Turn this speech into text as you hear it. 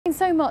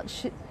So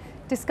much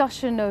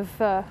discussion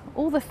of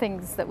all the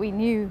things that we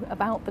knew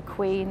about the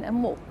Queen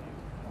and what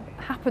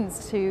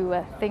happens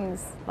to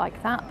things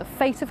like that. The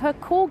fate of her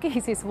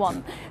corgis is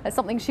one. That's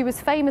something she was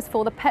famous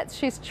for, the pets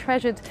she's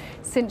treasured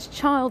since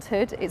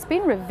childhood. It's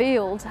been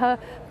revealed her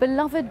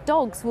beloved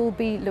dogs will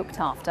be looked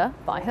after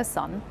by her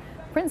son,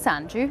 Prince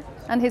Andrew,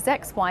 and his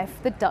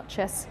ex-wife, the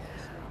Duchess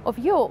of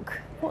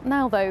York. What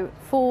now, though,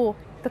 for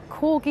the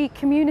corgi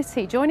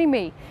community? Joining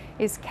me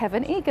is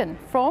Kevin Egan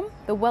from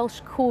the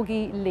Welsh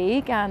Corgi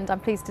League, and I'm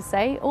pleased to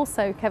say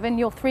also, Kevin,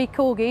 your three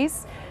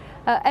corgis,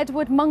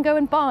 Edward, Mungo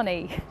and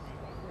Barney.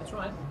 That's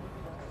right.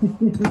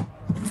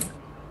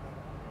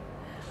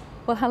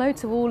 Well, hello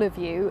to all of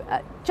you.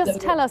 Just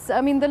tell us,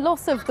 I mean, the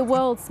loss of the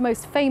world's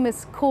most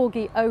famous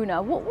corgi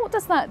owner, what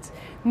does that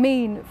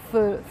mean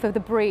for the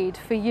breed,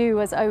 for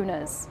you as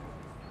owners?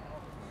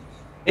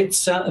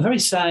 It's a very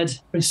sad,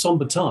 very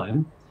sombre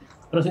time,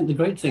 but I think the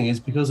great thing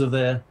is because of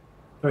their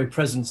very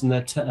presence and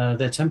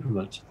their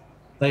temperament,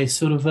 they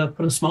sort of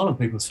put a smile on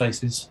people's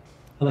faces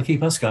and they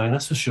keep us going,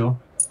 that's for sure.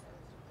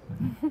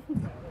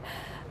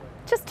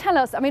 Just tell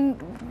us, I mean,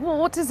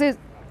 what does it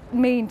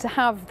mean to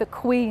have the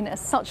Queen as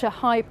such a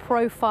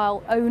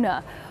high-profile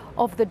owner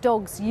of the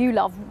dogs you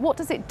love? What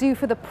does it do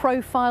for the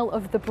profile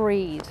of the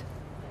breed?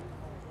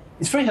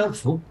 It's very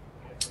helpful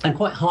and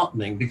quite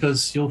heartening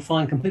because you'll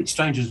find complete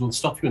strangers will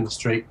stop you in the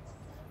street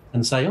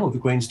and say, oh, the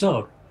Queen's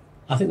dog.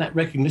 I think that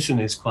recognition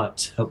is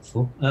quite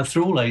helpful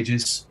through all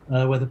ages,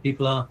 whether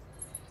people are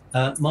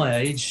my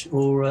age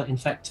or, in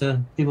fact,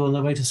 people on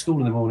their way to school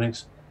in the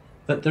mornings.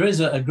 But there is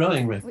a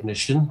growing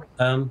recognition.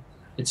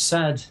 It's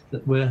sad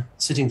that we're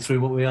sitting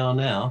through what we are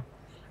now,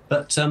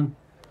 but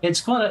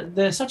it's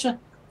they're such a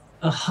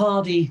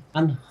hardy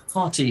and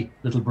hearty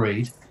little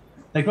breed.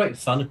 They're great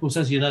fun. Of course,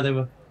 as you know, they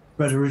were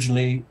bred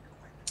originally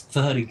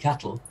for herding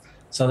cattle,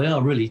 so they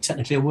are really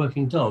technically a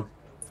working dog,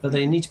 but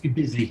they need to be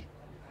busy,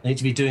 they need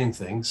to be doing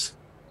things,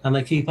 and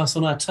they keep us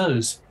on our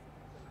toes.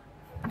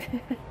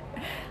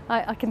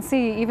 I can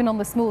see even on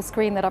the small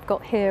screen that I've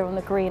got here on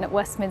the green at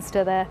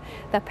Westminster, their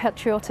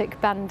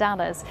patriotic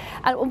bandanas.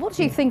 And what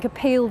do you think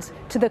appealed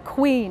to the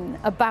Queen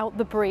about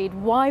the breed?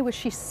 Why was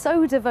she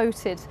so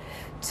devoted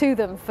to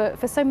them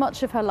for so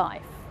much of her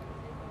life?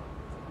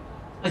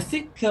 I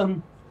think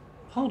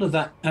part of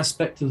that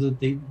aspect of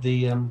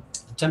the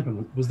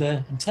temperament was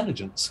their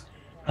intelligence.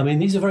 I mean,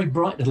 these are very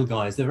bright little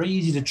guys. They're very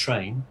easy to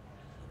train,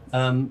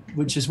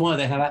 which is why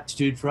they have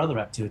aptitude for other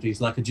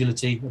activities like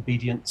agility,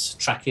 obedience,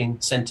 tracking,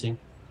 scenting,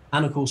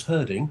 and of course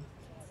herding.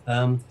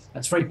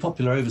 That's very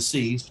popular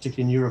overseas,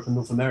 particularly in Europe and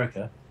North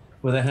America,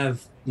 where they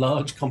have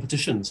large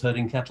competitions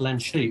herding cattle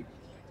and sheep.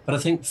 But I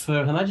think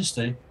for Her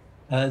Majesty,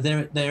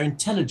 their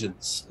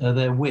intelligence,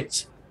 their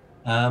wit,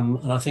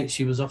 and I think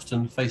she was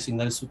often facing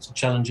those sorts of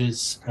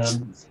challenges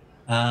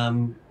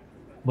when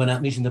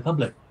out meeting the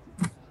public.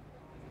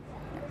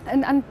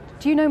 And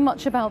do you know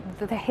much about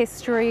the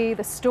history,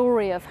 the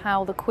story of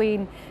how the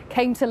Queen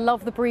came to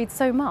love the breed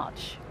so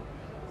much?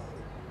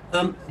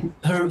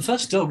 Her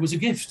first dog was a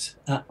gift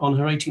on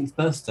her 18th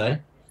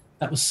birthday.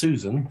 That was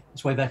Susan.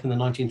 It's way back in the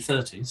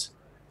 1930s.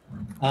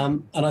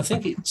 And I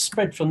think it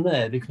spread from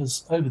there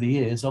because over the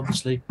years,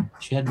 obviously,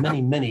 she had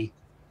many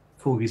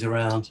corgis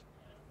around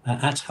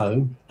at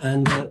home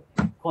and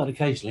quite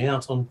occasionally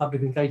out on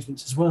public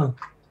engagements as well.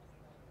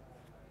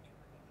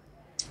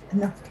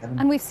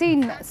 And we've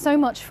seen so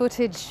much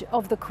footage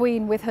of the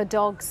Queen with her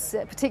dogs,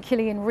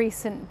 particularly in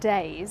recent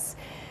days.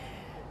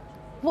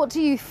 What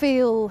do you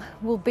feel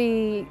will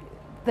be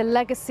the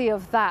legacy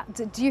of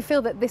that? Do you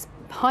feel that this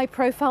high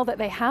profile that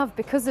they have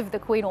because of the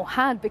Queen, or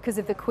had because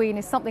of the Queen,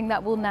 is something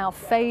that will now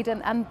fade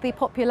and the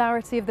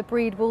popularity of the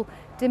breed will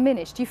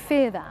diminish? Do you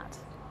fear that?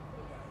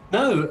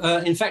 No,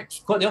 in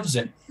fact, quite the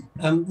opposite.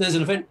 There's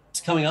an event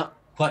coming up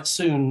quite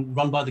soon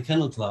run by the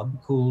Kennel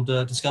Club called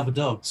Discover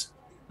Dogs.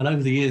 And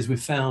over the years,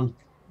 we've found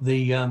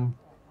the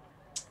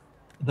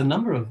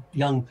number of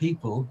young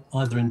people,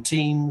 either in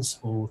teens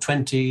or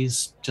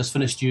 20s, just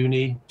finished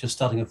uni, just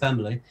starting a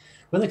family,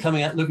 when they're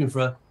coming out looking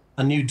for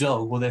a new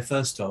dog or their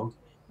first dog,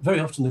 very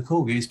often the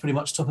corgi is pretty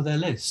much top of their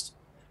list.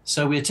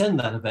 So we attend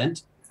that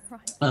event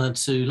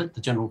to let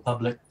the general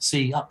public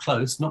see up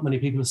close. Not many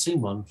people have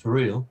seen one for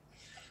real.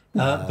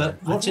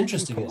 But what's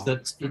interesting is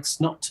that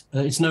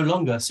it's no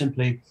longer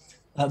simply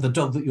the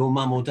dog that your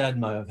mum or dad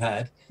may have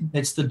had.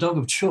 It's the dog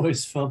of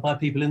choice by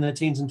people in their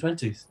teens and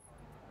 20s.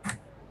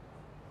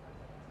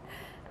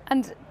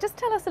 And just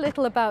tell us a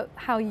little about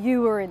how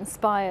you were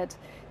inspired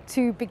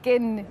to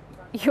begin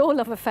your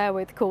love affair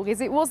with corgis.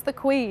 It was the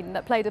Queen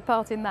that played a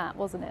part in that,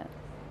 wasn't it?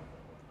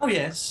 Oh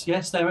yes,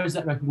 there is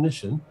that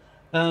recognition.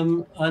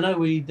 I know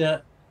we'd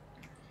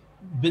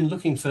been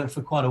looking for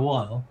quite a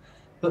while,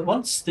 but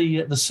once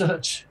the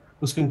search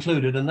was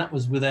concluded, and that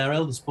was with our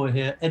eldest boy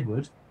here,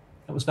 Edward,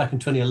 that was back in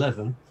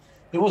 2011,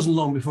 it wasn't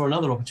long before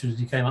another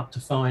opportunity came up to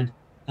find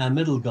our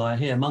middle guy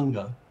here,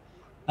 Mungo.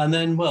 And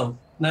then, well,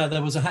 now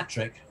there was a hat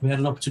trick. We had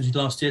an opportunity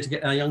last year to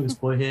get our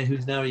youngest boy here,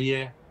 who's now a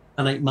year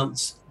and 8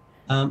 months,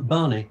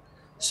 Barney.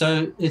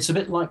 So it's a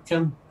bit like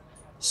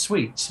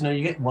sweets. You know,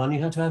 you get one,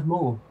 you have to have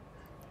more.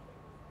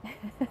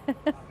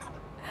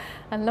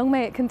 And long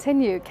may it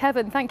continue.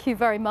 Kevin, thank you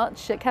very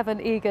much. Kevin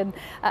Egan,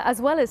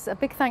 as well as a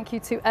big thank you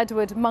to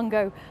Edward,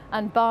 Mungo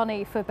and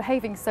Barney for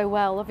behaving so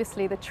well.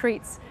 Obviously the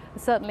treats are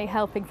certainly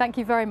helping. Thank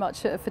you very much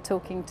for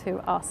talking to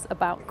us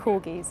about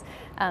corgis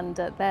and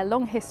their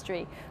long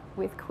history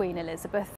with Queen Elizabeth.